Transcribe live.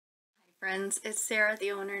friends, it's Sarah,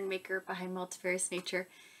 the owner and maker behind Multifarious Nature.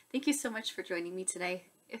 Thank you so much for joining me today.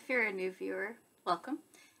 If you're a new viewer, welcome.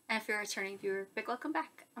 And if you're a returning viewer, big welcome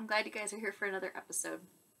back. I'm glad you guys are here for another episode.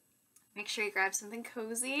 Make sure you grab something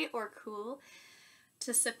cozy or cool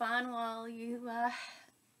to sip on while you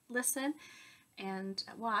listen and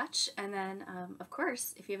watch. And then, of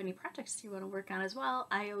course, if you have any projects you want to work on as well,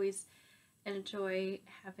 I always enjoy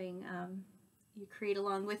having you create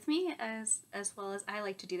along with me as well as I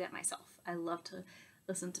like to do that myself. I love to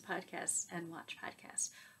listen to podcasts and watch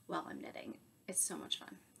podcasts while I'm knitting. It's so much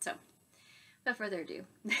fun. So, without further ado,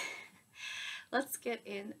 let's get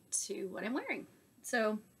into what I'm wearing.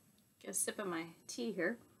 So, get a sip of my tea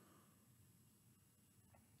here.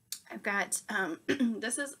 I've got,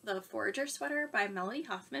 this is the Forager Sweater by Melody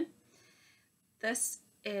Hoffman. This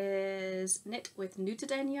is knit with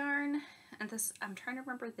Nutiden yarn, and this, I'm trying to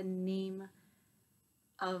remember the name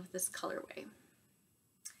of this colorway.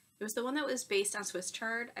 It was the one that was based on Swiss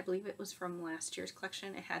chard. I believe it was from last year's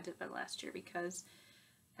collection. It had to have been last year because,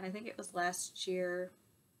 and I think it was last year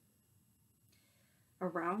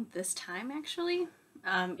around this time actually,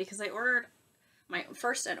 because I ordered my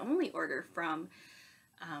first and only order from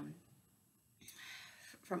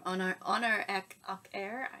Honor Ek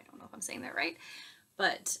Air. I don't know if I'm saying that right,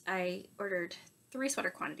 but I ordered 3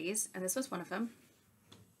 sweater quantities, and this was one of them.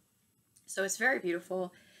 So it's very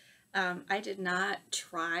beautiful. I did not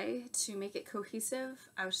try to make it cohesive.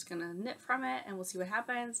 I was just gonna knit from it and we'll see what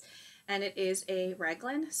happens. And it is a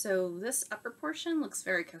raglan, so this upper portion looks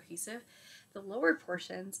very cohesive. The lower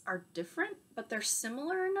portions are different, but they're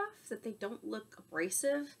similar enough that they don't look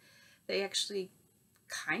abrasive. They actually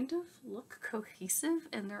kind of look cohesive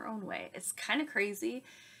in their own way. It's kind of crazy,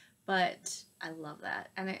 but I love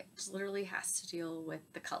that. And it just literally has to deal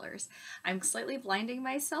with the colors. I'm slightly blinding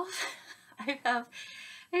myself. I have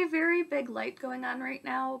a very big light going on right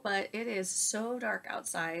now, but it is so dark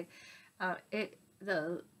outside.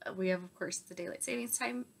 We have, of course, the daylight savings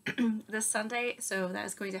time this Sunday, so that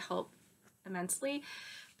is going to help immensely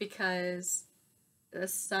because the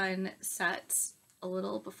sun sets a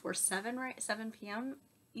little before 7 p.m.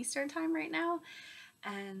 Eastern time right now,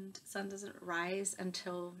 and sun doesn't rise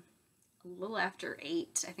until a little after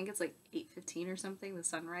 8. I think it's like 8:15 or something. The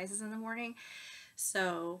sun rises in the morning.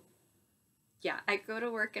 So yeah, I go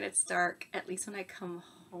to work and it's dark. At least when I come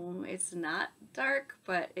home, it's not dark,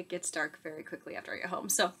 but it gets dark very quickly after I get home.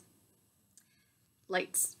 So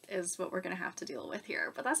lights is what we're going to have to deal with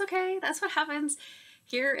here, but that's okay. That's what happens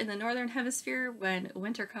here in the Northern Hemisphere when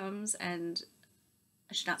winter comes, and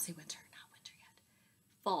I should not say winter, not winter yet,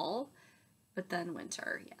 fall, but then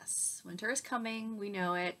winter. Yes, winter is coming. We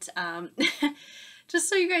know it. Just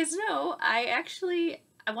so you guys know, I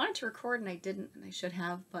wanted to record and I didn't, and I should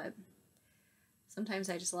have, but sometimes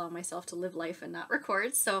I just allow myself to live life and not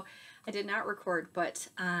record. So I did not record, but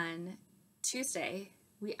on Tuesday,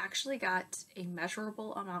 we actually got a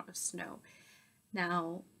measurable amount of snow.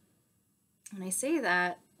 Now, when I say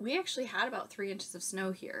that, we actually had about 3 inches of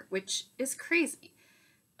snow here, which is crazy.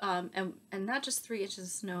 And not just 3 inches of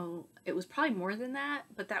snow, it was probably more than that,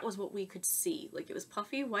 but that was what we could see. Like, it was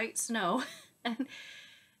puffy white snow, and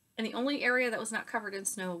the only area that was not covered in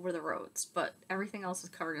snow were the roads, but everything else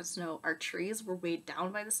was covered in snow. Our trees were weighed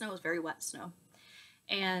down by the snow. It was very wet snow.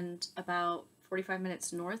 And about 45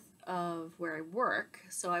 minutes north of where I work,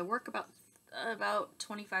 so I work about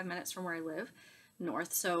 25 minutes from where I live,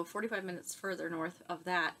 north, so 45 minutes further north of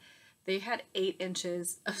that, they had 8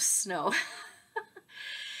 inches of snow.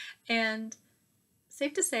 And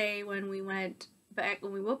safe to say, when we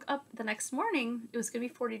woke up the next morning, it was going to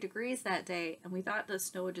be 40 degrees that day, and we thought the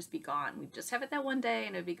snow would just be gone. We'd just have it that one day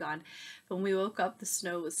and it'd be gone. But when we woke up, the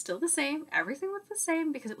snow was still the same. Everything was the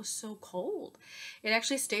same because it was so cold. It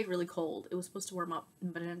actually stayed really cold. It was supposed to warm up,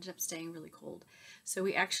 but it ended up staying really cold. So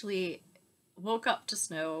we actually woke up to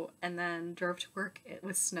snow and then drove to work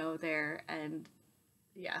with snow there. And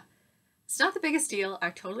yeah, it's not the biggest deal.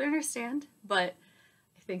 I totally understand, but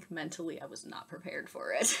I think mentally I was not prepared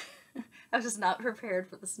for it. I was just not prepared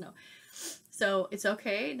for the snow. So it's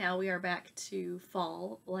okay. Now we are back to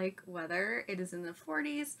fall-like weather. It is in the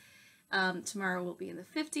 40s. Tomorrow will be in the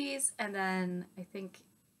 50s. And then I think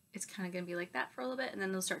it's kind of going to be like that for a little bit. And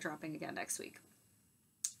then they'll start dropping again next week.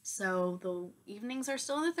 So the evenings are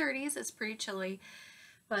still in the 30s. It's pretty chilly.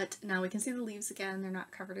 But now we can see the leaves again. They're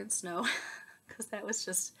not covered in snow because that was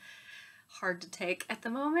just hard to take at the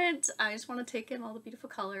moment. I just want to take in all the beautiful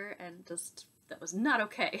color, and just that was not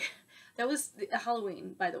okay. That was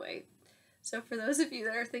Halloween, by the way. So for those of you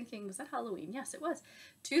that are thinking, was that Halloween? Yes, it was.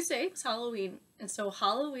 Tuesday was Halloween. And so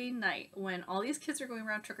Halloween night, when all these kids were going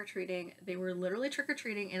around trick-or-treating, they were literally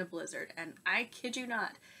trick-or-treating in a blizzard. And I kid you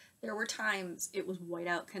not, There were times it was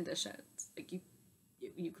whiteout conditions. Like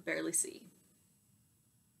you could barely see.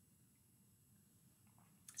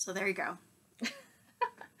 So there you go.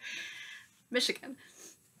 Michigan.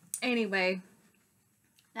 Anyway,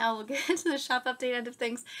 now we'll get into the shop update end of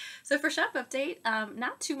things. So for shop update,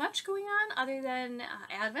 not too much going on other than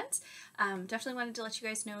Advent. Definitely wanted to let you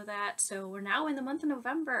guys know that. So we're now in the month of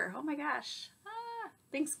November. Oh my gosh.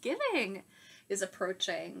 Thanksgiving is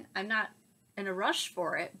approaching. I'm not in a rush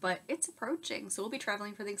for it, but it's approaching. So we'll be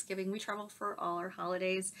traveling for Thanksgiving. We travel for all our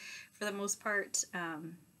holidays for the most part.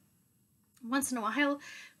 Once in a while,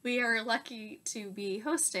 we are lucky to be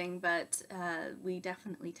hosting, but we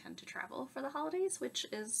definitely tend to travel for the holidays, which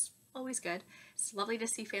is always good. It's lovely to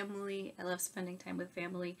see family. I love spending time with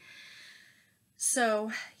family.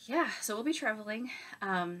 So yeah, so we'll be traveling.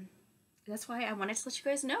 That's why I wanted to let you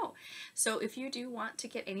guys know. So if you do want to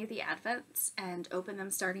get any of the Advents and open them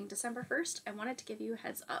starting December 1st, I wanted to give you a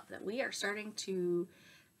heads up that we are starting to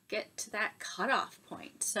get to that cutoff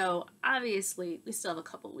point. So obviously we still have a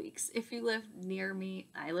couple weeks. If you live near me,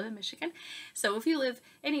 I live in Michigan, so if you live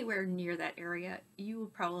anywhere near that area, you will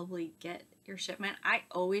probably get your shipment. I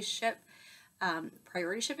always ship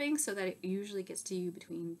priority shipping so that it usually gets to you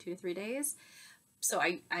between 2 to 3 days. So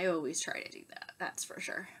I always try to do that, that's for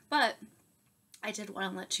sure. But I did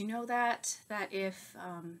want to let you know that if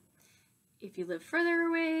you live further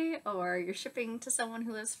away or you're shipping to someone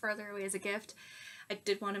who lives further away as a gift, I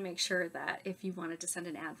did want to make sure that if you wanted to send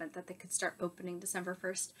an Advent that they could start opening December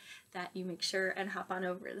 1st, that you make sure and hop on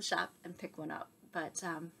over to the shop and pick one up. But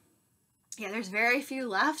yeah, there's very few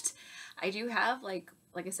left. I do have, like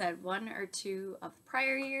I said, 1 or 2 of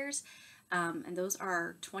prior years, and those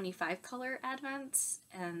are 25 color Advents,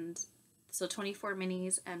 and so 24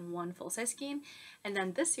 minis and 1 full-size skein. And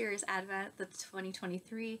then this year's Advent, the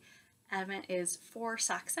 2023 Advent, is 4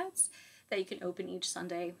 sock sets that you can open each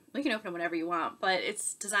Sunday. You can open them whenever you want, but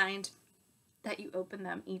it's designed that you open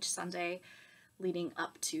them each Sunday leading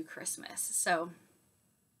up to Christmas. So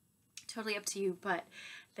totally up to you, but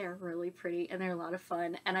they're really pretty and they're a lot of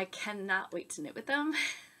fun, and I cannot wait to knit with them.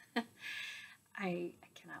 I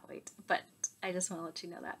cannot wait, but I just want to let you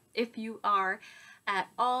know that. If you are at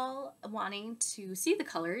all wanting to see the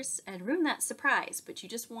colors and ruin that surprise, but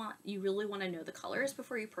you really want to know the colors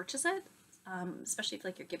before you purchase it, especially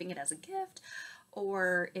if you're giving it as a gift,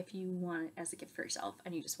 or if you want it as a gift for yourself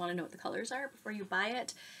and you just want to know what the colors are before you buy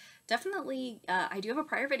it, definitely, I do have a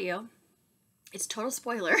prior video. It's total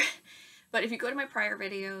spoiler, but if you go to my prior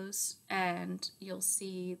videos, and you'll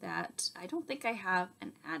see that I don't think I have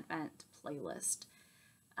an Advent playlist.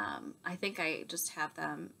 I think I just have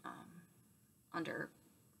them under,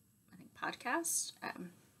 I think, podcast.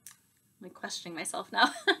 I'm questioning myself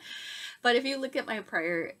now. But if you look at my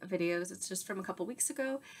prior videos, it's just from a couple weeks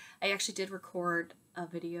ago. I actually did record a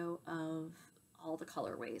video of all the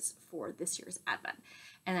colorways for this year's Advent.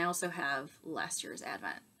 And I also have last year's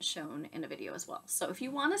Advent shown in a video as well. So if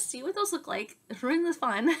you want to see what those look like, ruin the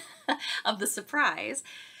fun of the surprise,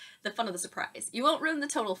 you won't ruin the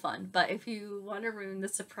total fun, but if you want to ruin the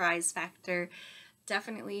surprise factor,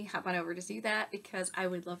 definitely hop on over to do that, because I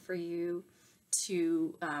would love for you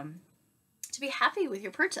to be happy with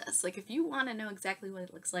your purchase. If you want to know exactly what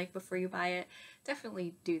it looks like before you buy it,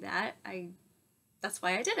 definitely do that. That's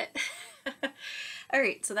why I did it.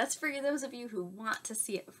 Alright, so that's for those of you who want to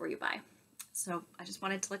see it before you buy. So I just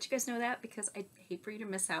wanted to let you guys know that, because I hate for you to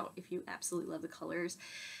miss out if you absolutely love the colors,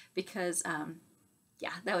 because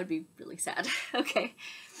yeah, that would be really sad. Okay,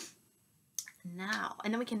 now,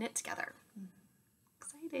 and then we can knit together.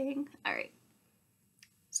 Exciting. Alright.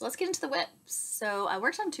 So let's get into the whips. So I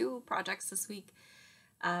worked on 2 projects this week.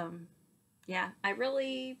 Yeah, I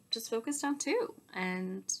really just focused on 2,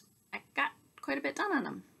 and I got quite a bit done on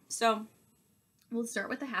them. So we'll start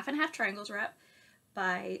with the half and half triangles wrap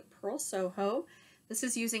by Pearl Soho. This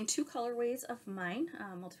is using 2 colorways of mine,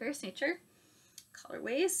 Multifarious Nature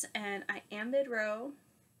colorways, and I am mid-row,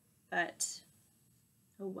 but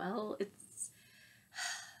oh well, it's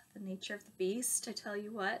the nature of the beast, I tell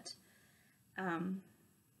you what.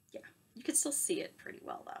 Yeah, you can still see it pretty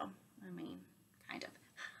well though. I mean, kind of.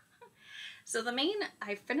 So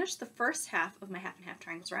I finished the first half of my half and half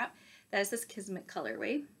triangles wrap. That is this Kismet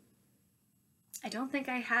colorway. I don't think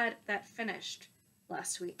I had that finished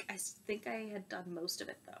last week. I think I had done most of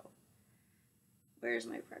it though. Where's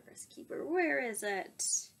my progress keeper? Where is it?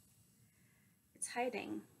 It's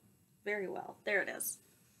hiding very well. There it is.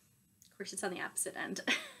 Of course, it's on the opposite end.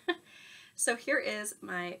 So here is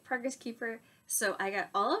my progress keeper. So I got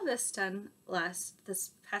all of this done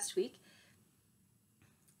this past week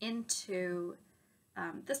into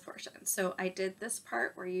this portion. So I did this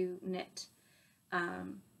part where you knit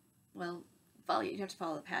well, you have to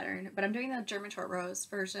follow the pattern, but I'm doing the German short rows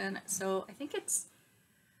version. So I think it's,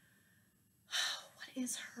 what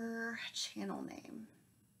is her channel name?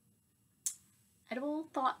 Edible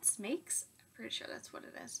Thoughts Makes. I'm pretty sure that's what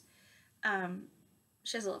it is.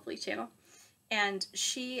 She has a lovely channel, and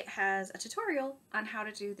she has a tutorial on how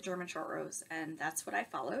to do the German short rows, and that's what I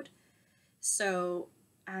followed. So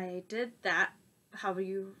I did that. How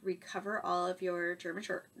you recover all of your German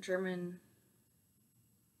short row.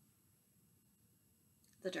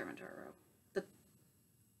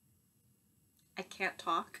 I can't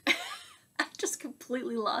talk. I just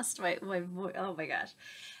completely lost my voice. Oh my gosh.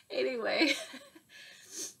 Anyway,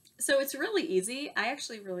 so it's really easy. I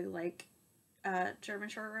actually really like German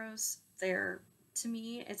short rows. To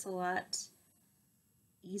me, it's a lot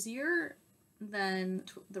easier than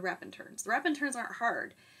the wrap and turns. The wrap and turns aren't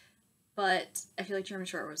hard, but I feel like German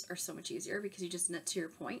short rows are so much easier because you just knit to your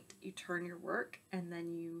point, you turn your work, and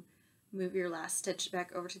then you move your last stitch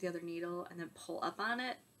back over to the other needle and then pull up on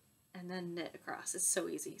it and then knit across. It's so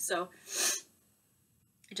easy. So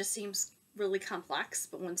it just seems really complex,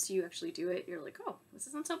 but once you actually do it, you're like, oh, this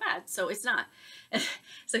isn't so bad. So it's not.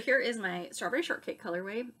 So here is my strawberry shortcake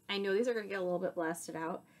colorway. I know these are going to get a little bit blasted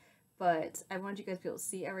out, but I wanted you guys to be able to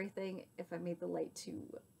see everything. If I made the light too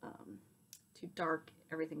dark,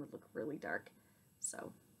 everything would look really dark.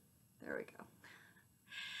 So there we go.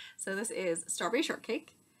 So this is strawberry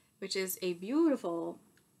shortcake, which is a beautiful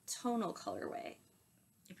tonal colorway.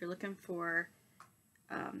 If you're looking for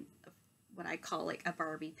what I call like a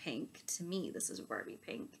Barbie pink, to me this is a Barbie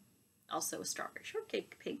pink, also a strawberry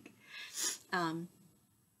shortcake pink,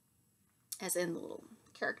 as in the little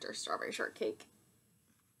character strawberry shortcake.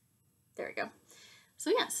 There we go.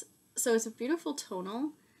 So yes, so it's a beautiful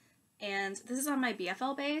tonal, and this is on my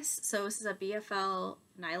BFL base. So this is a BFL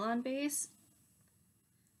nylon base,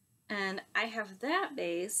 and I have that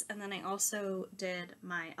base, and then I also did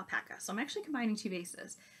my alpaca. So I'm actually combining two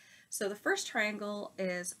bases. So the first triangle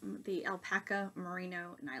is the alpaca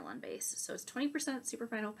merino nylon base. So it's 20%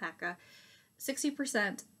 superfine alpaca,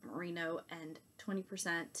 60% merino, and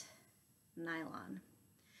 20% nylon.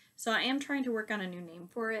 So I am trying to work on a new name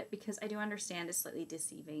for it because I do understand it's slightly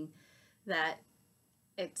deceiving that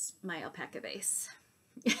it's my alpaca base.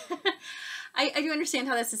 I do understand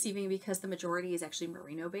how that's deceiving because the majority is actually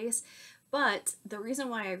merino base, but the reason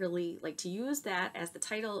why I really like to use that as the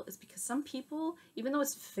title is because some people, even though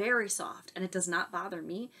it's very soft and it does not bother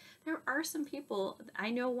me, there are some people,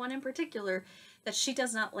 I know one in particular, that she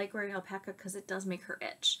does not like wearing alpaca because it does make her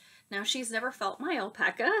itch. Now, she's never felt my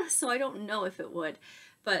alpaca, so I don't know if it would,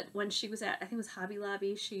 but when she was at, I think it was Hobby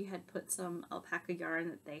Lobby, she had put some alpaca yarn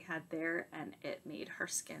that they had there, and it made her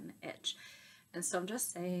skin itch. And so I'm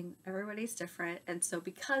just saying, everybody's different. And so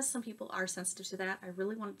because some people are sensitive to that, I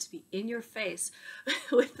really want it to be in your face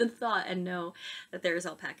with the thought and know that there is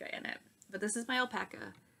alpaca in it. But this is my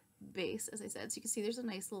alpaca base, as I said. So you can see there's a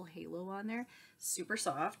nice little halo on there. Super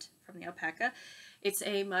soft from the alpaca. It's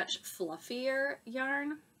a much fluffier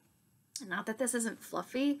yarn. Not that this isn't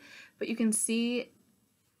fluffy, but you can see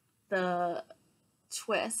the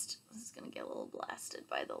twist. This is going to get a little blasted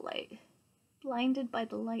by the light. Blinded by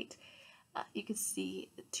the light. You can see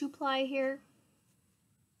the 2-ply here.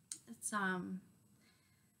 It's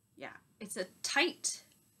yeah, it's a tight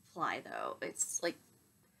ply though. It's like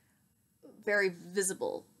very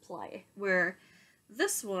visible ply, where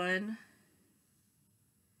this one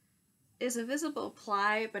is a visible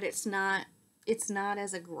ply, but it's not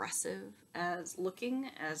as aggressive as looking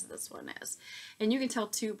as this one is. And you can tell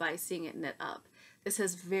too by seeing it knit up. This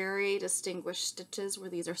has very distinguished stitches where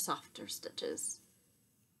these are softer stitches.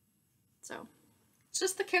 So it's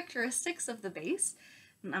just the characteristics of the base.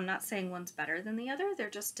 I'm not saying one's better than the other,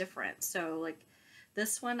 they're just different. So like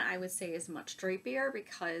this one I would say is much drapier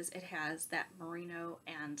because it has that merino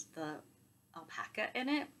and the alpaca in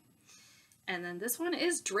it. And then this one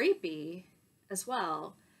is drapey as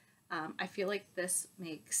well. I feel like this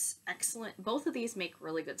makes excellent, both of these make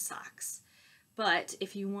really good socks. But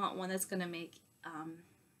if you want one that's going to make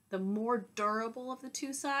the more durable of the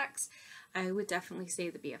two socks, I would definitely say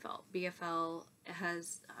the BFL. BFL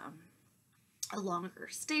has a longer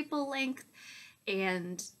staple length,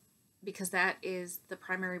 and because that is the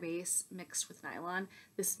primary base mixed with nylon,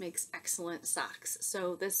 this makes excellent socks.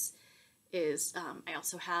 So this is, I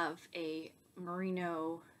also have a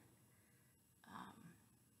merino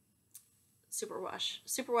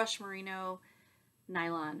superwash merino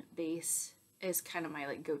nylon base is kind of my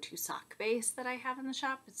like go-to sock base that I have in the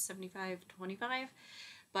shop. It's 75-25.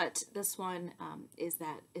 But this one is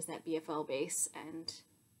that BFL base, and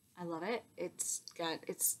I love it.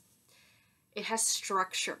 It's it has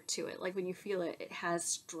structure to it. Like when you feel it, it has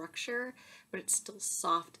structure, but it's still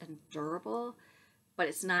soft and durable, but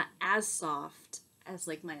it's not as soft as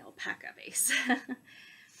like my alpaca base.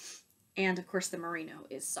 And of course the merino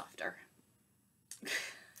is softer.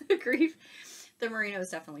 Grief. The merino is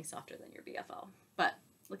definitely softer than your BFL, but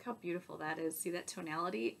look how beautiful that is. See that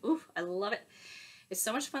tonality? Oof, I love it. It's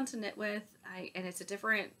so much fun to knit with. And it's a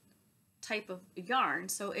different type of yarn,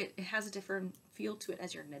 so it has a different feel to it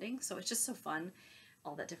as you're knitting. So it's just so fun,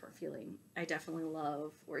 all that different feeling. I definitely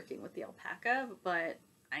love working with the alpaca, but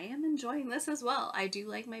I am enjoying this as well. I do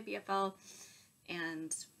like my BFL,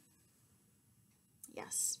 and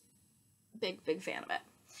yes, big fan of it.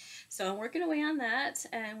 So I'm working away on that,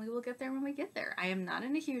 and we will get there when we get there. I am not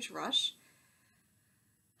in a huge rush.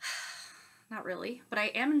 Not really, but I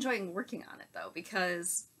am enjoying working on it though,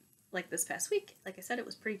 because like this past week, like I said, it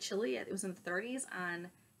was pretty chilly. It was in the 30s on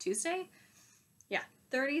Tuesday. Yeah,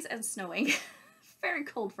 30s and snowing. Very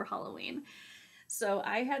cold for Halloween. So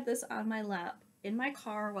I had this on my lap in my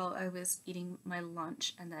car while I was eating my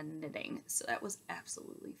lunch and then knitting. So that was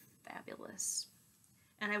absolutely fabulous.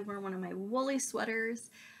 And I wore one of my woolly sweaters.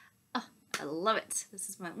 Oh, I love it. This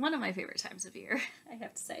is one of my favorite times of year, I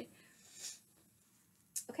have to say.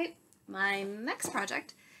 Okay, my next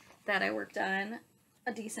project that I worked on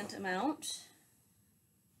a decent amount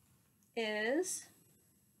is,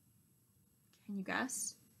 can you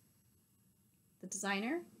guess? The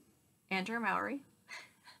designer, Andrew Mowry.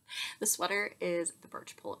 The sweater is the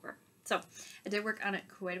Birch pullover. So I did work on it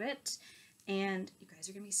quite a bit, and you guys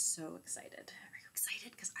are gonna be so excited. Are you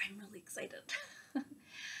excited? Because I'm really excited.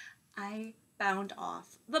 I bound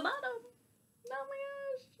off the bottom. Oh my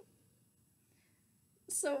gosh.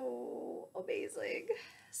 So amazing.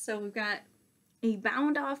 So we've got a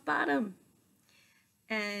bound off bottom,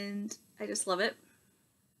 and I just love it.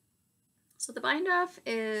 So the bind off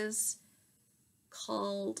is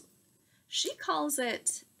called, she calls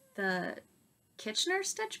it the Kitchener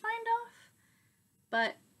stitch bind off,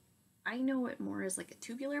 but I know it more as like a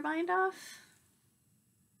tubular bind off.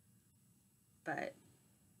 But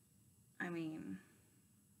I mean,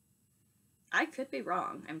 I could be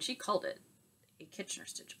wrong. I mean, she called it a Kitchener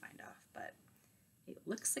stitch bind off, but it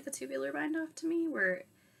looks like a tubular bind off to me, where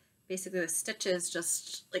basically the stitches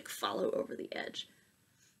just like follow over the edge.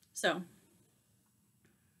 So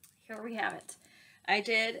here we have it. I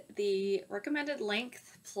did the recommended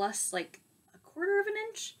length plus like 1/4 of an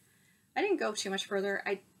inch. I didn't go too much further.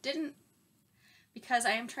 I didn't, because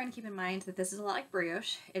I am trying to keep in mind that this is a lot like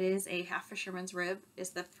brioche. It is a half fisherman's rib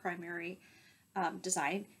is the primary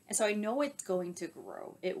design, and so I know it's going to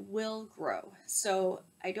grow. It will grow. So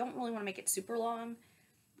I don't really want to make it super long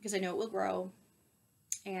because I know it will grow.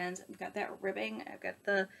 And I've got that ribbing. I've got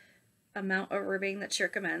the amount of ribbing that she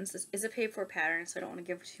recommends. This is a paid for pattern, so I don't want to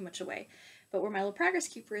give too much away. But where my little progress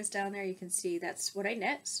keeper is down there, you can see that's what I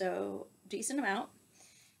knit, so decent amount.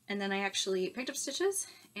 And then I actually picked up stitches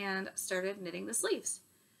and started knitting the sleeves.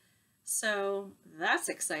 So that's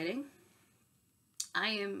exciting.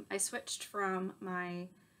 I switched from my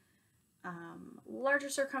larger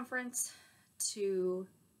circumference to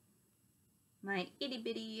my itty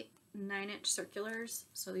bitty 9-inch circulars.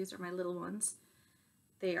 So these are my little ones.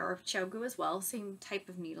 They are of Chogu as well, same type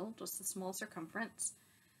of needle, just a small circumference.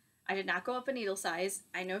 I did not go up a needle size.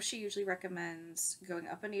 I know she usually recommends going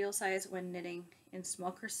up a needle size when knitting in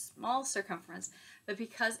small circumference, but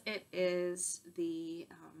because it is the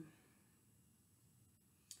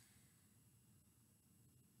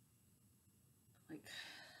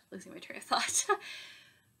losing my train of thought.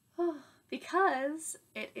 Because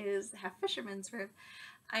it is half fisherman's rib,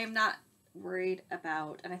 I am not worried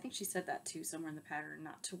about, and I think she said that too somewhere in the pattern,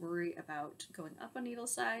 not to worry about going up a needle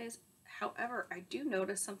size. However, I do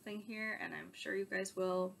notice something here, and I'm sure you guys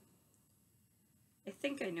will. I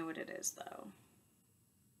think I know what it is though,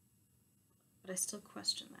 but I still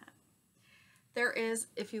question that. There is,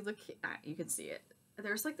 if you look, you can see it.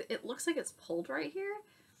 There's like, it looks like it's pulled right here,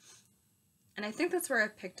 and I think that's where I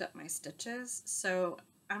picked up my stitches. So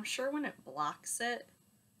I'm sure when it blocks it,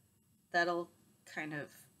 that'll kind of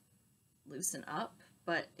loosen up,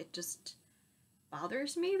 but it just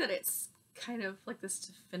bothers me that it's kind of like this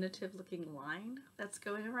definitive looking line that's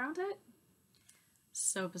going around it.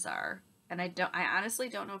 So bizarre. And I honestly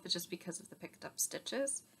don't know if it's just because of the picked up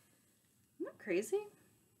stitches. Isn't that crazy?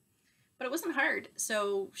 But it wasn't hard.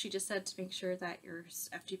 So she just said to make sure that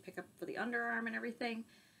after you pick up for the underarm and everything,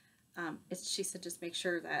 she said just make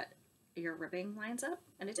sure that your ribbing lines up,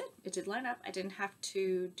 and it did. It did line up. I didn't have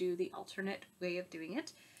to do the alternate way of doing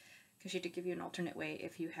it, because she did give you an alternate way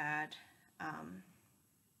if you had,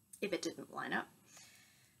 if it didn't line up.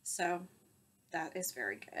 So that is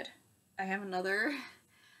very good. I have another,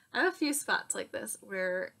 I have a few spots like this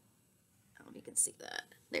where, I don't know if you can see that.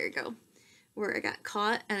 There you go. Where I got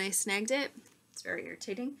caught and I snagged it. It's very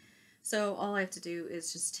irritating. So all I have to do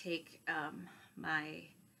is just take my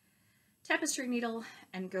tapestry needle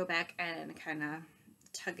and go back and kind of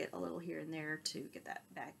tug it a little here and there to get that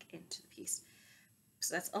back into the piece.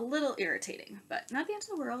 So that's a little irritating, but not the end of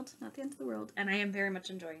the world, not the end of the world. And I am very much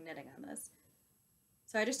enjoying knitting on this.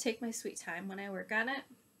 So I just take my sweet time when I work on it.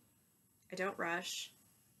 I don't rush,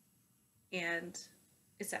 and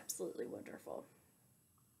it's absolutely wonderful.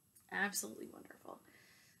 Absolutely wonderful.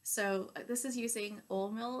 So this is using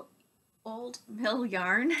old mill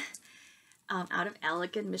yarn out of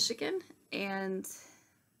Allegan, Michigan, and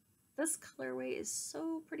this colorway is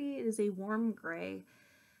so pretty. It is a warm gray,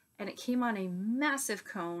 and it came on a massive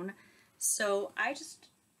cone. So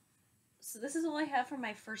this is all I have from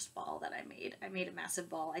my first ball that I made. I made a massive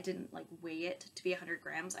ball. I didn't like weigh it to be 100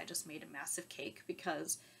 grams. I just made a massive cake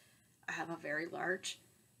because I have a very large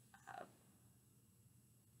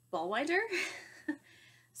ball winder.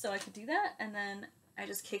 So I could do that, and then I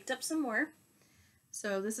just caked up some more.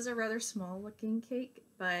 So this is a rather small looking cake,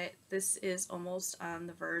 but this is almost on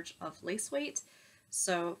the verge of lace weight.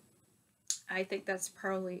 So I think that's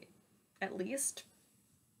probably at least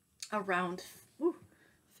around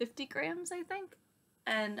 50 grams, I think.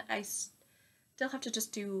 And I still have to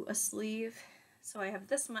just do a sleeve. So I have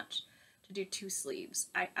this much to do 2 sleeves.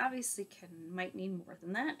 I obviously might need more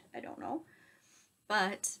than that. I don't know.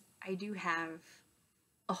 But I do have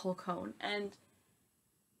a whole cone, and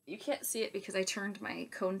you can't see it because I turned my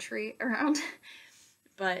cone tree around,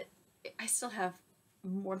 but I still have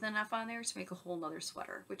more than enough on there to make a whole nother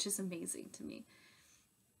sweater, which is amazing to me.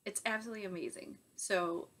 It's absolutely amazing.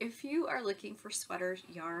 So if you are looking for sweater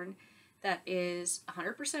yarn that is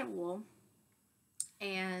 100% wool,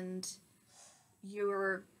 and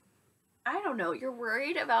you're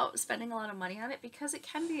worried about spending a lot of money on it because it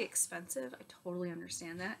can be expensive. I totally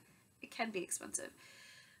understand that. It can be expensive.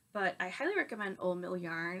 But I highly recommend Old Mill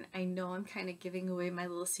Yarn. I know I'm kind of giving away my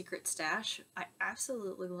little secret stash. I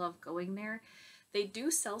absolutely love going there. They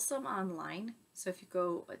do sell some online. So if you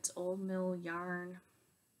go, it's Old Mill Yarn.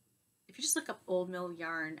 If you just look up Old Mill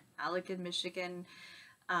Yarn, Allegan, Michigan,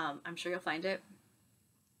 I'm sure you'll find it.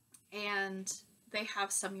 And they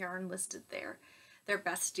have some yarn listed there. Their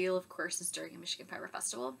best deal, of course, is during a Michigan Fiber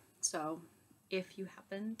Festival. So if you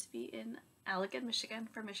happen to be in Allegan, Michigan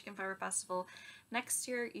for Michigan Fiber Festival next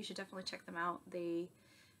year, you should definitely check them out. They,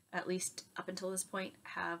 at least up until this point,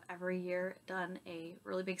 have every year done a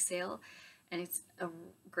really big sale, and it's a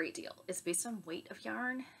great deal. It's based on weight of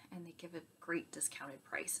yarn, and they give a great discounted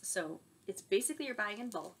price. So it's basically you're buying in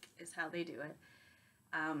bulk is how they do it.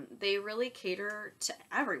 They really cater to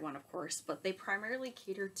everyone, of course, but they primarily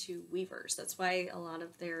cater to weavers. That's why a lot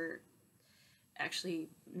of their, actually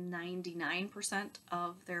 99%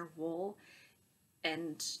 of their wool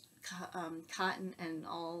and cotton and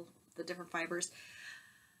all the different fibers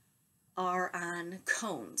are on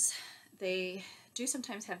cones. They do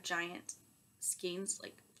sometimes have giant skeins,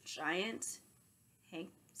 like giant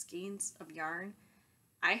skeins of yarn.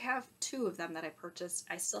 I have 2 of them that I purchased.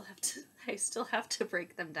 I still have to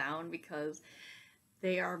break them down because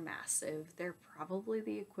they are massive. They're probably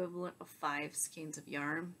the equivalent of 5 skeins of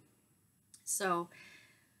yarn. So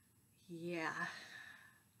yeah,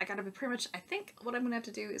 I gotta be pretty much, I think what I'm gonna have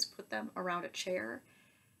to do is put them around a chair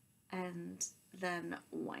and then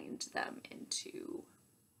wind them into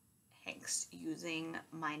hanks using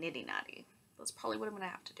my Nitty Knotty. That's probably what I'm gonna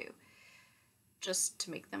have to do, just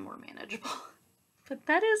to make them more manageable. But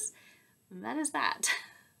that is that.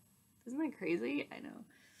 Isn't that crazy? I know.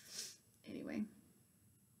 Anyway,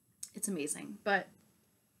 it's amazing. But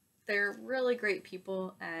they're really great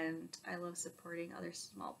people, and I love supporting other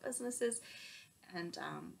small businesses. And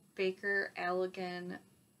Baker Allegan,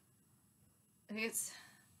 I think it's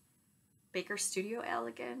Baker Studio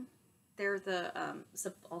Allegan. They're the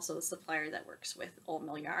also the supplier that works with Old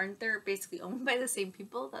Mill Yarn. They're basically owned by the same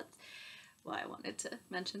people. That's why I wanted to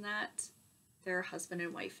mention that. They're a husband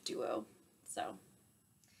and wife duo. So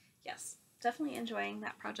yes, definitely enjoying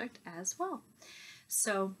that project as well.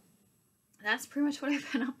 So that's pretty much what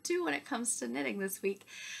I've been up to when it comes to knitting this week.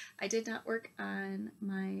 I did not work on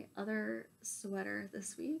my other sweater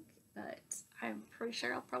this week, but I'm pretty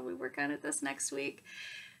sure I'll probably work on it this next week,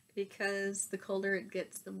 because the colder it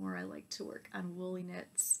gets, the more I like to work on woolly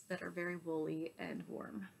knits that are very woolly and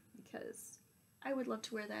warm, because I would love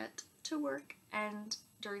to wear that to work, and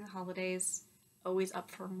during the holidays, always up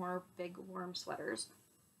for more big warm sweaters.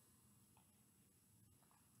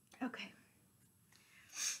 Okay.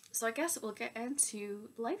 So I guess we'll get into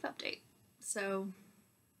the life update. So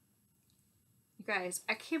You guys,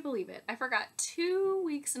 I can't believe it. I forgot 2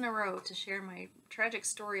 weeks in a row to share my tragic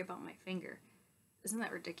story about my finger. Isn't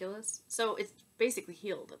that ridiculous? So it's basically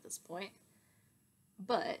healed at this point.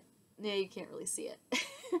 But, yeah, you can't really see it.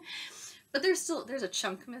 But there's a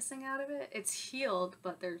chunk missing out of it. It's healed,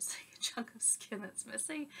 but there's like a chunk of skin that's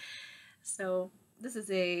missing. So this is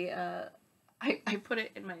I put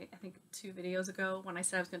it in my, I think 2 videos ago when I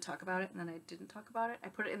said I was going to talk about it and then I didn't talk about it. I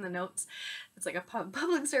put it in the notes. It's like a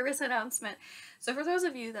public service announcement. So for those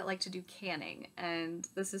of you that like to do canning, and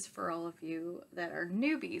this is for all of you that are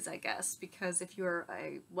newbies, I guess, because if you're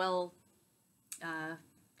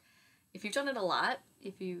if you've done it a lot,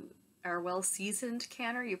 if you are a well-seasoned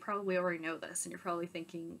canner, you probably already know this, and you're probably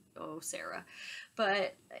thinking, oh, Sarah.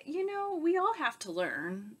 But, you know, we all have to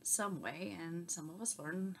learn some way, and some of us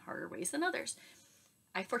learn harder ways than others.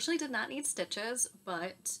 I fortunately did not need stitches,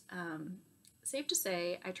 but safe to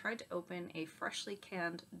say, I tried to open a freshly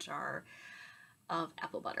canned jar of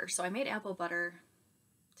apple butter. So I made apple butter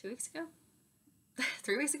 2 weeks ago,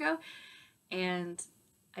 3 weeks ago, and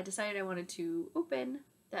I decided I wanted to open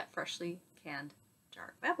that freshly canned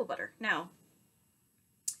jar of apple butter. Now,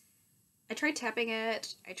 I tried tapping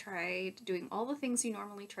it, I tried doing all the things you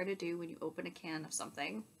normally try to do when you open a can of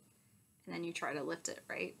something, and then you try to lift it,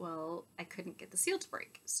 right? Well, I couldn't get the seal to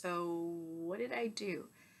break. So what did I do?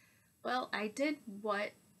 Well, I did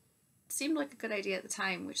what seemed like a good idea at the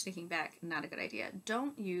time, which thinking back, not a good idea.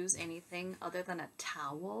 Don't use anything other than a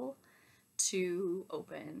towel to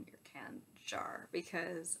open your canned jar,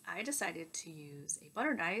 because I decided to use a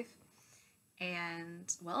butter knife.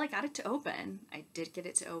 And, well, I got it to open. I did get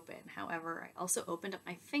it to open. However, I also opened up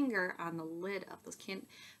my finger on the lid of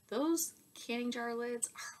those canning jar lids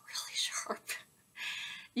are really sharp.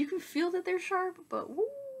 You can feel that they're sharp, but woo,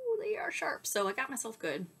 they are sharp. So I got myself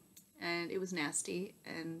good, and it was nasty.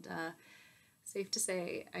 And safe to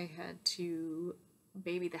say, I had to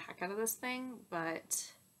baby the heck out of this thing,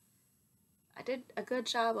 but I did a good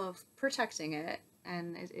job of protecting it,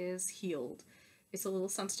 and it is healed. It's a little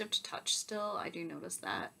sensitive to touch still, I do notice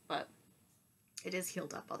that, but it is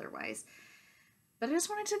healed up otherwise. But I just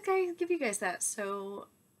wanted to give you guys that. So,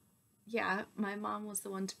 yeah, my mom was the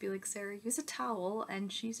one to be like, Sarah, use a towel,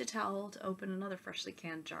 and she used a towel to open another freshly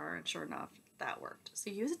canned jar, and sure enough, that worked. So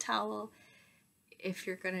use a towel if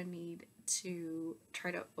you're going to need to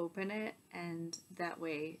try to open it, and that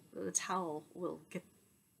way the towel will get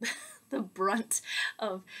the brunt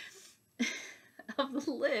of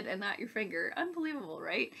the lid and not your finger. Unbelievable,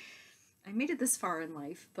 right? I made it this far in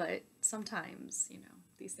life, but sometimes, you know,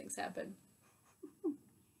 these things happen.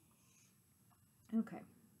 Okay.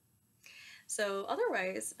 So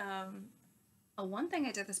otherwise, one thing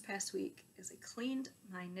I did this past week is I cleaned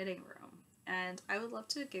my knitting room, and I would love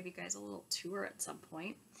to give you guys a little tour at some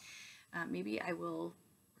point. Maybe I will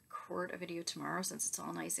record a video tomorrow since it's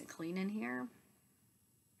all nice and clean in here.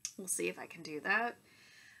 We'll see if I can do that.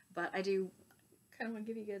 But I do kind of want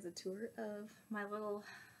to give you guys a tour of my little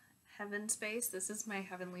heaven space. This is my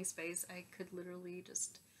heavenly space. I could literally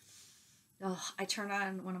just, I turn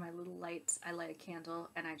on one of my little lights, I light a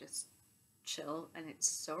candle, and I just chill, and it's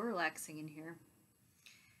so relaxing in here.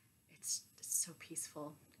 It's so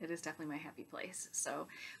peaceful. It is definitely my happy place. So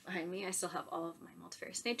behind me, I still have all of my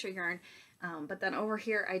Multifarious Nature yarn. But then over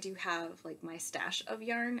here, I do have like my stash of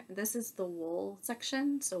yarn. This is the wool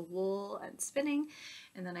section, so wool and spinning.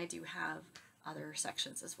 And then I do have other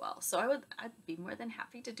sections as well. So I'd be more than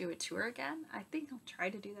happy to do a tour again. I think I'll try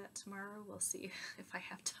to do that tomorrow. We'll see if I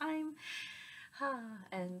have time.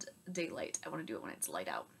 And daylight. I want to do it when it's light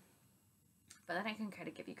out. But then I can kind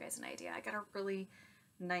of give you guys an idea. I got a really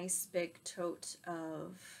nice big tote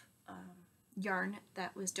of yarn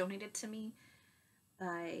that was donated to me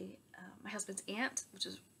by my husband's aunt, which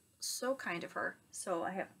is so kind of her. So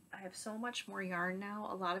I have so much more yarn now.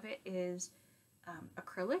 A lot of it is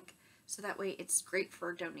acrylic, so that way it's great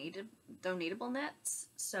for donatable knits.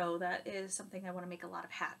 So that is something I want to make a lot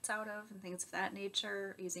of hats out of and things of that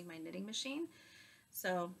nature using my knitting machine.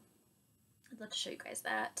 So I'd love to show you guys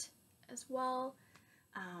that as well.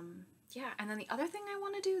 Yeah, and then the other thing I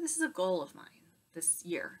want to do, this is a goal of mine this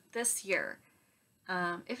year,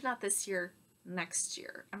 if not this year, next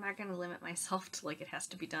year. I'm not going to limit myself to like it has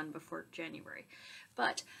to be done before January,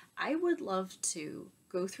 but I would love to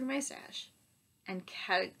go through my stash and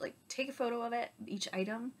take a photo of it, each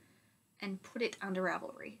item, and put it onto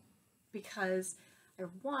Ravelry, because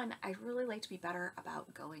I really like to be better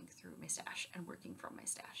about going through my stash and working from my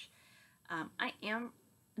stash. I am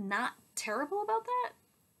not terrible about that.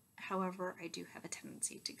 However, I do have a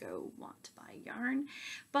tendency to want to buy yarn,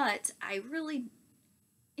 but I really,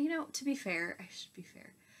 to be fair, I should be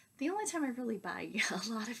fair. The only time I really buy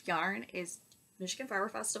a lot of yarn is Michigan Fiber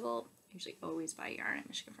Festival. I usually always buy yarn at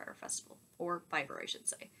Michigan Fiber Festival, or fiber, I should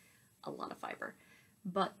say. A lot of fiber.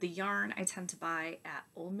 But the yarn I tend to buy at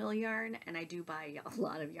Old Mill Yarn, and I do buy a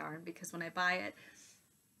lot of yarn because when I buy it,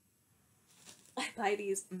 I buy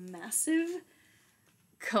these massive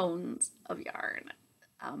cones of yarn.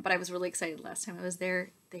 But I was really excited last time I was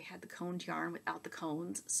there. They had the coned yarn without the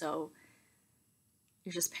cones, so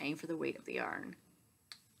you're just paying for the weight of the yarn.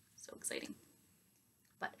 So exciting.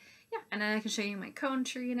 But yeah, and then I can show you my cone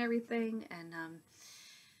tree and everything, and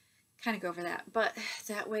kind of go over that. But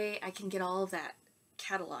that way I can get all of that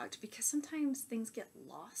cataloged, because sometimes things get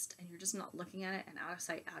lost and you're just not looking at it, and out of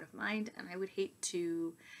sight, out of mind. And I would hate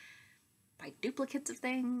to buy duplicates of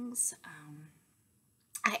things.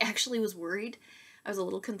 I actually was worried. I was a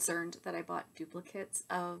little concerned that I bought duplicates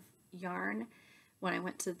of yarn when I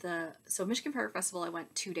went to so Michigan Fiber Festival, I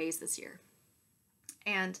went 2 days this year.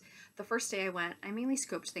 And the first day I went, I mainly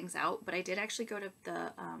scoped things out, but I did actually go to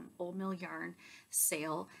the Old Mill Yarn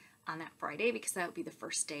sale on that Friday, because that would be the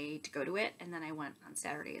first day to go to it. And then I went on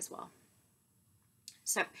Saturday as well.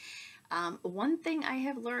 So one thing I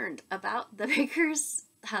have learned about the Baker's,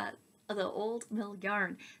 the Old Mill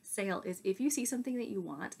Yarn sale, is if you see something that you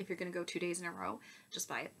want, if you're going to go 2 days in a row, just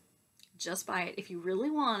buy it. Just buy it. If you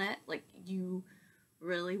really want it, like you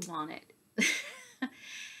really want it.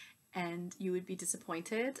 And you would be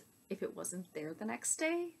disappointed if it wasn't there the next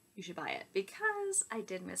day. You should buy it, because I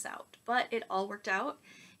did miss out. But it all worked out.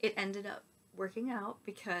 It ended up working out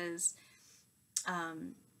because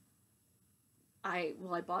I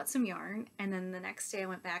bought some yarn, and then the next day I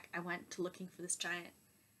went back, I went to looking for this giant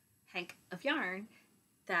hank of yarn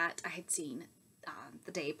that I had seen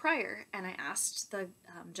the day prior, and I asked the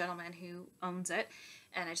gentleman who owns it,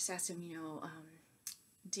 and I just asked him,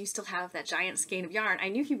 do you still have that giant skein of yarn? I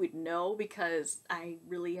knew he would know, because I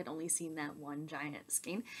really had only seen that one giant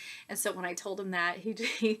skein. And so when I told him that,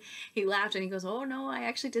 he laughed and he goes, "Oh no, I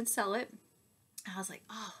actually did sell it." And I was like,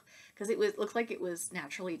 oh, because it looked like it was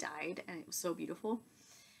naturally dyed, and it was so beautiful.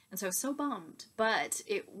 And so I was so bummed, but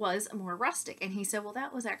it was more rustic. And he said, well,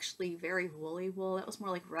 that was actually very woolly wool. That was more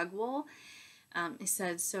like rug wool. He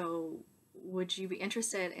said, so would you be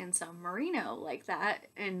interested in some merino like that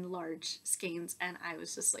in large skeins? And I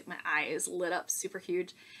was just like, my eyes lit up super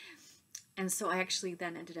huge. And so I actually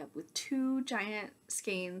then ended up with 2 giant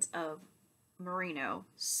skeins of merino,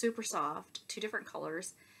 super soft, 2 different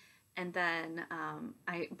colors. And then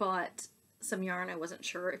I bought some yarn. I wasn't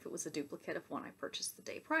sure if it was a duplicate of one I purchased the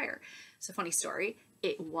day prior. So funny story,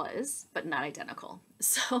 it was, but not identical.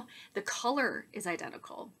 So the color is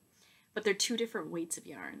identical, but they're 2 different weights of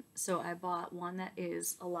yarn. So I bought one that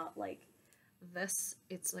is a lot like this.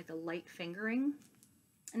 It's like a light fingering,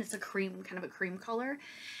 and it's a cream, kind of a cream color.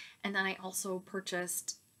 And then I also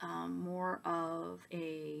purchased more of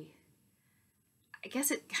a, I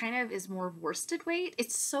guess it kind of is more worsted weight.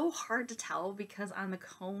 It's so hard to tell because on the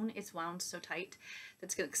cone it's wound so tight that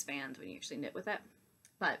it's going to expand when you actually knit with it.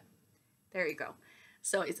 But there you go.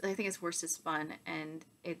 So I think it's worsted spun, and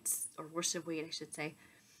or worsted weight, I should say.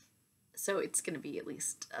 So it's going to be at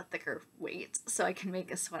least a thicker weight, so I can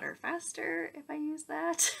make a sweater faster if I use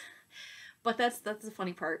that. But that's the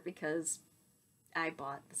funny part, because I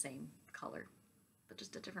bought the same color, but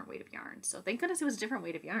just a different weight of yarn. So thank goodness it was a different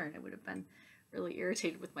weight of yarn. I would have been really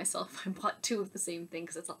irritated with myself if I bought 2 of the same thing,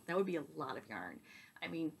 because that would be a lot of yarn. I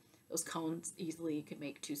mean, those cones easily you could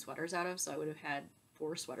make 2 sweaters out of, so I would have had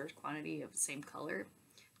 4 sweaters quantity of the same color.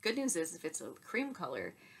 Good news is, if it's a cream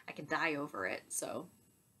color, I can dye over it, so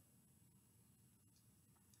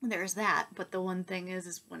there's that. But the one thing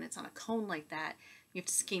is when it's on a cone like that, you have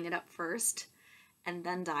to skein it up first and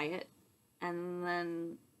then dye it, and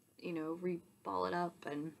then, re-ball it up,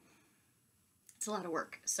 and it's a lot of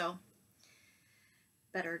work. So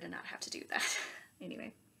better to not have to do that.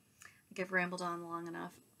 Anyway, I think I've rambled on long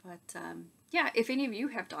enough, but yeah, if any of you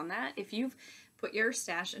have done that, if you've put your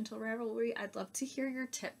stash into Ravelry, I'd love to hear your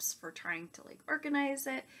tips for trying to organize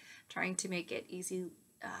it, trying to make it easy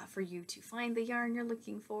for you to find the yarn you're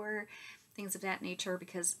looking for, things of that nature,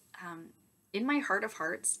 because in my heart of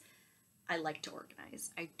hearts, I like to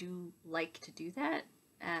organize. I do like to do that,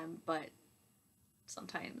 but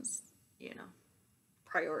sometimes,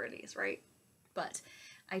 priorities, right? But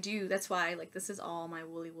I do, that's why, this is all my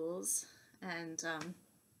woolly wools, and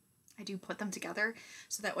I do put them together,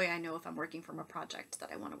 so that way I know if I'm working from a project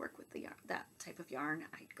that I want to work with that type of yarn,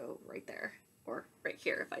 I'd go right there, or right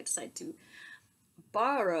here if I decide to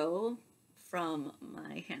borrow from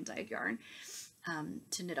my hand-dyed yarn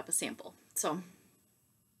to knit up a sample. So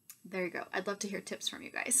there you go. I'd love to hear tips from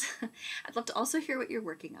you guys. I'd love to also hear what you're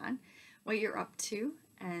working on, what you're up to,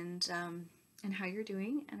 and how you're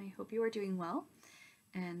doing, and I hope you are doing well.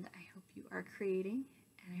 and I hope you are creating,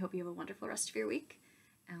 and I hope you have a wonderful rest of your week.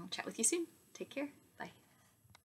 And I'll chat with you soon. Take care.